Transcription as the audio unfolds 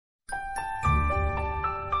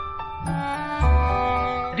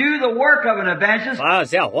do the work of an evangelist,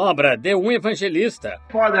 Faze a obra de um evangelista,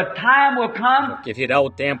 for the time will come porque virá o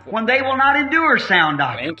tempo when they will not endure sound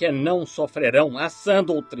doctrine, em que não sofrerão a sã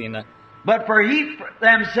doutrina, but for heap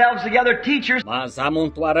themselves together teachers, mas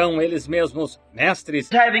amontoarão eles mesmos mestres,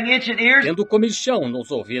 having itching ears, tendo comichão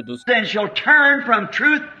nos ouvidos, and shall turn from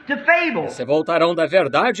truth to fable. se voltarão da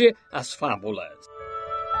verdade às fábulas.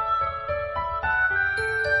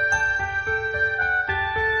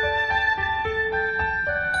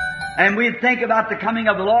 And we think about the coming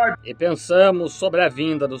of the Lord E pensamos sobre a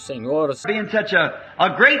vinda do Senhor being such a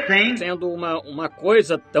great thing, sendo uma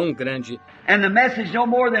coisa tão grande, and the message no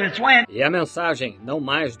more than it's went. e a mensagem não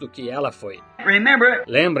mais do que ela foi. Remember,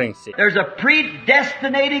 Lembrem-se, there's a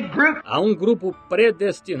predestinated group há um grupo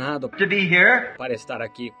predestinado to be here para estar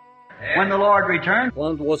aqui when the Lord returns,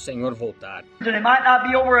 quando o Senhor voltar. and it might not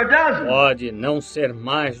be over a dozen. Pode não ser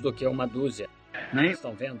mais do que uma dúzia. See?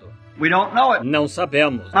 Estão vendo? We don't know it. Não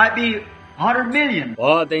sabemos. Might be 100 million,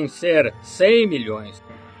 Podem ser 100 milhões,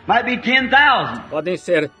 might be 10,000. podem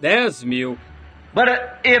ser 10 mil, But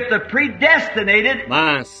if the predestinated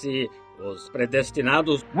mas se os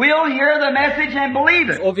predestinados will hear the message and believe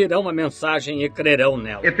it, ouvirão a mensagem e crerão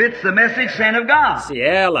nela. if it's the message sent of God, Se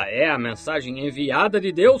ela é a mensagem enviada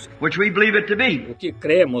de Deus, which we believe it to be, o que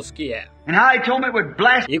cremos que é. and how He told me it would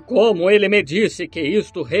blast E como ele me disse que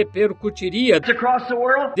isto repercutiria across the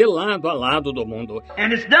world, de lado a lado do mundo.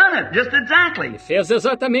 and it's done it just exactly. E fez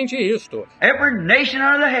exatamente isto. Every nation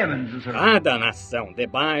under the heavens is heard. Cada nação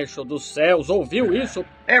debaixo dos céus ouviu isso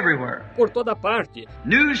Everywhere. por toda parte.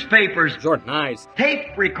 Newspapers, Jornais,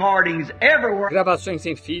 tape recordings, everywhere. gravações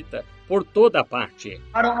em fita, por toda parte.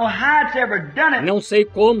 I don't know how it's ever done it, Não sei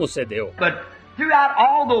como se deu, but throughout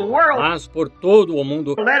all the world, mas por todo o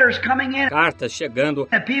mundo, letters coming in, cartas chegando,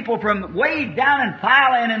 and people from way down in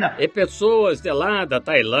Thailand and the e pessoas de lá da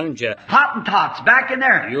Tailândia, Hottentots back in e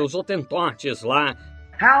there. os hotentotes lá,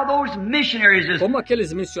 How those missionaries just como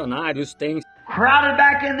aqueles missionários têm crowded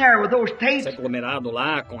back in there with those se tapes aglomerado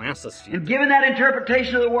lá com essas and fitas, giving that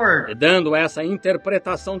interpretation of the e word. dando essa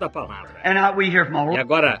interpretação da palavra. And we hear from all E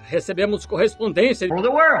agora recebemos correspondência over the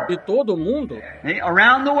world, de todo mundo.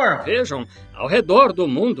 around the world. Vejam, ao redor do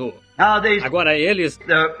mundo. Nowadays, Agora eles,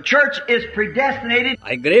 the church is predestinated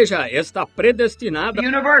a igreja está predestinada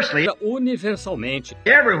universally, universalmente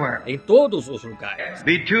everywhere. em todos os lugares.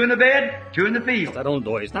 Be two in the bed, two in the field. Estarão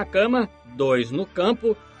 2 na cama, 2 no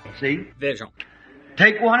campo. See? Vejam,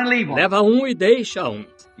 Take one and leave one. leva um e deixa um.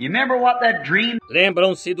 You remember what that dream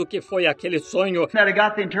Lembram-se do que foi aquele sonho that I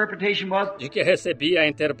got the interpretation was? de que recebia a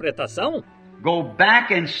interpretação? Go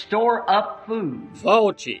back and store up food.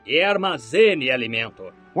 Volte e armazene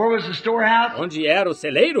alimento. Where was the storehouse? Onde era o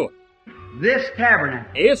celeiro? This tabernacle.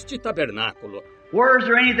 Este tabernáculo. Where is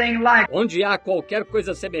there anything like Onde há qualquer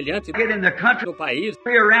coisa semelhante it in the country, no país,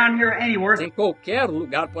 around here, anywhere em qualquer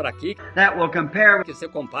lugar por aqui, that will compare que se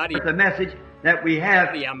compare with the message that we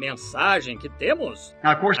have? e a mensagem que temos?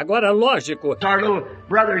 Now, of course, Agora, lógico, our little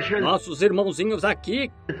brothers here nossos irmãozinhos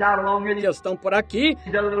aqui, that's out along here, que estão por aqui,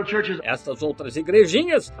 these other little churches essas outras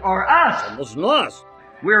igrejinhas, are us. somos nós.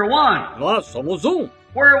 We're one. Nós somos um.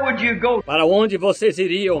 Where would you go Para onde vocês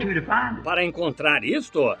iriam to find it? para encontrar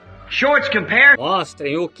isto? Shorts compare.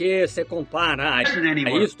 Mostrem o que se compara a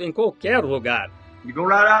isto em qualquer lugar. You go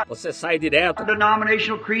right out Você sai direto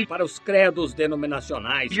denominational creed. para os credos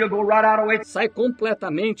denominacionais. You'll go right out away Sai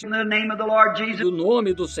completamente from the name of the Lord Jesus. do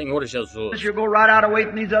nome do Senhor Jesus. You'll go right out away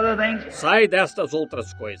from these other things. Sai destas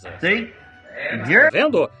outras coisas. See? And here,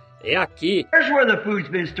 Vendo? É aqui. here's where the food's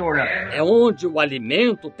been stored up. É onde o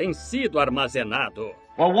alimento tem sido armazenado.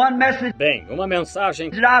 Well, one message Bem, uma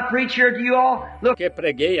mensagem that I preach here to you all. Look, que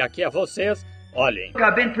preguei aqui a vocês. Olhem,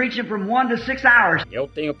 I've been preaching from 1 to 6 hours eu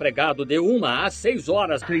tenho pregado de 1 a 6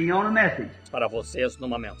 horas to you on a message. para vocês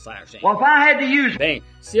numa mensagem. Well, if I had to use Bem,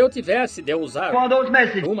 se eu tivesse de usar one of those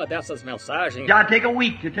messages, uma dessas mensagens, I'd take a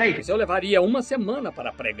week to take it. eu levaria uma semana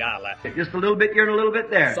para pregá-la. Just a little bit here and a little bit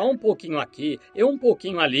there. Só um pouquinho aqui e um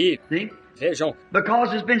pouquinho ali. See? Vejam,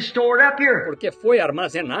 Because it's been stored up here. porque foi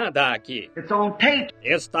armazenada aqui. It's on tape.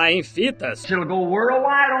 Está em fitas. It'll go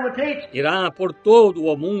worldwide on the tapes. Irá por todo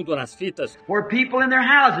o mundo nas fitas, Where people in their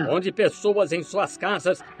houses, onde pessoas em suas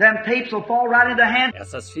casas, them tapes will fall right into the hands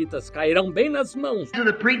essas fitas cairão bem nas mãos of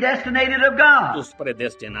the predestinated of God. dos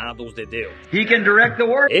predestinados de Deus. He can direct the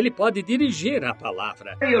word. Ele pode dirigir a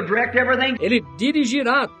palavra. He'll direct everything Ele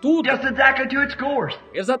dirigirá tudo just exactly to its course.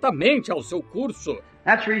 exatamente ao seu curso.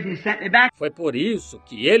 That's the reason He sent me back Foi por isso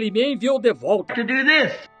que ele me enviou de volta to do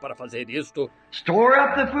this. para fazer isto. Store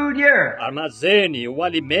up the food here. Armazene o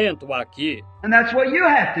alimento aqui. And that's what you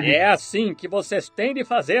have to do. É assim que vocês têm de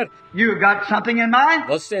fazer. You've got something in mind?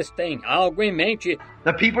 Vocês têm algo em mente.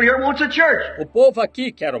 The people here wants a church. O povo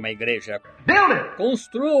aqui quer uma igreja. Build it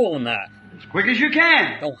Construam-na as quick as you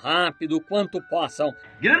can. tão rápido quanto possam.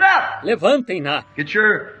 Get it up. Levantem-na. Get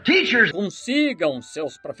your teachers. Consigam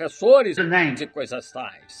seus professores The name. e coisas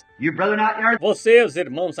tais. You brethren out there, Vocês,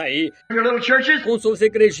 irmãos aí, your little churches, com suas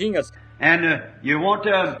igrejinhas, and you want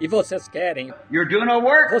to, e vocês querem, you're doing a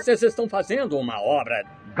work. vocês estão fazendo uma obra.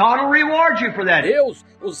 God will reward you for that. Deus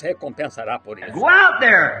os recompensará por isso. Go out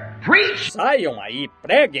there, preach, Saiam aí,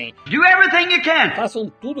 preguem, do everything you can. façam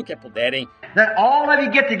tudo o que puderem, That all of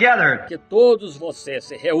you get together, que todos vocês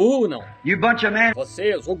se reúnam, you bunch of men,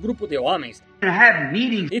 vocês, o grupo de homens, and have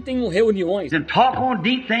meetings e tenham reuniões, and talk on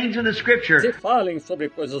deep things in the Scripture se falem sobre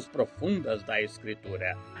coisas profundas da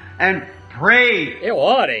Escritura. and pray. E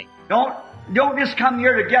orem. Don't just come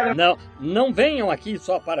here together Não venham aqui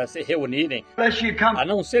só para se reunirem, unless you come a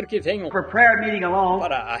não ser que venham for prayer meeting alone.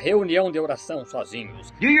 para a reunião de oração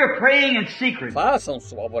sozinhos. Do your praying in secret. Façam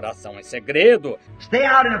sua oração em segredo. Stay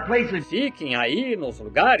out in a place and Fiquem aí nos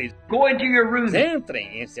lugares. go into your room.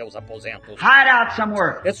 Entrem em seus aposentos. Hide out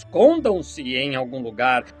somewhere Escondam-se em algum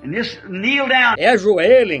lugar. and just kneel down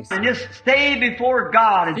Ajoelhem-se. and just stay before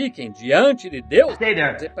God and Fiquem diante de Deus stay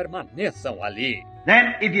there. e permaneçam ali.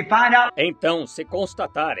 Then if you find out Então, se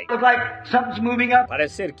constatarem, look like something's moving up,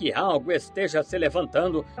 parecer que algo esteja se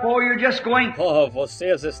levantando, or you're just going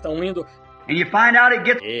vocês estão indo and you find out it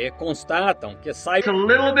gets e constatam que sai a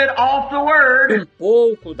little bit off the word,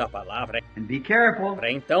 pouco da palavra. and be careful.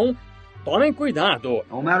 Então, tomem cuidado.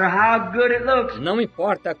 No matter how good it looks, Não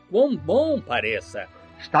importa quão bom pareça.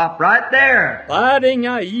 stop right there. Parem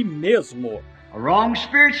aí mesmo. A wrong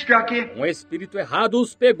spirit struck you, Um espírito errado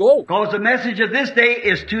os pegou. because the message of this day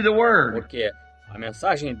is to the word. Porque a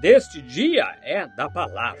mensagem deste dia é da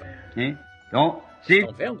palavra. Okay? Don't see.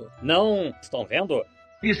 Estão vendo? Não estão vendo?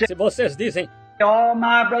 You say, Se vocês dizem, "Oh,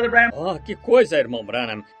 my brother Branham, que coisa, irmão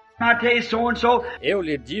Branham, I tell you so and so. eu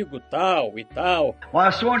lhe digo tal e tal.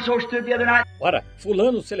 Well, so and so stood the other night. Ora,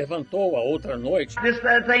 fulano se levantou a outra noite.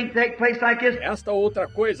 That thing take place like this. Esta outra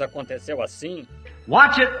coisa aconteceu assim.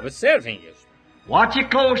 Watch it. Observem isso. Watch it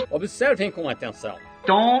close. Observem com atenção.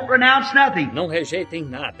 Don't renounce nothing. Não rejeitem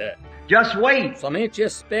nada. Just wait Somente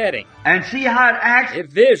esperem and see how it acts, e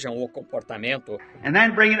vejam o comportamento. and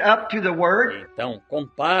then bring it up to the word Então,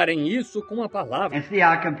 comparem isso com a palavra. and see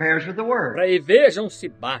how it compares with the word. E vejam se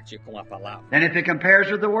bate com a palavra. Then if it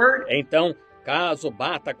compares with the word Então, caso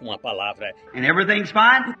bata com a palavra and everything's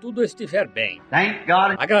fine, e tudo estiver bem, thank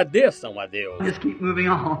God and agradeçam a Deus. just keep moving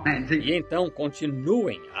on. And see, E então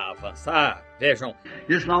continuem a avançar. Vejam,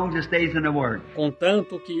 just long as it stays in the word.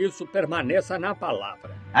 contanto que isso permaneça na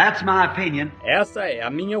palavra. That's my opinion. Essa é a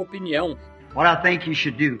minha opinião, What I think you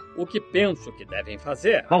should do. o que penso que devem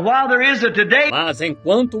fazer. But while there is a today, Mas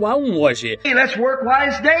enquanto há um hoje, hey, let's work while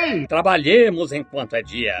it's day. trabalhemos enquanto é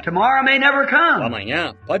dia. Tomorrow may never O come.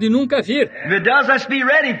 amanhã pode nunca vir. If it does, let's be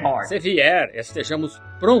ready for it. Se vier, estejamos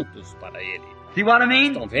prontos para ele. See what I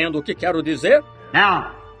mean? Estão vendo o que quero dizer?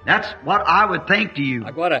 Now, that's what I would think to you.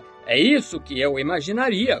 Agora, é isso que eu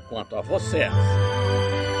imaginaria quanto a vocês.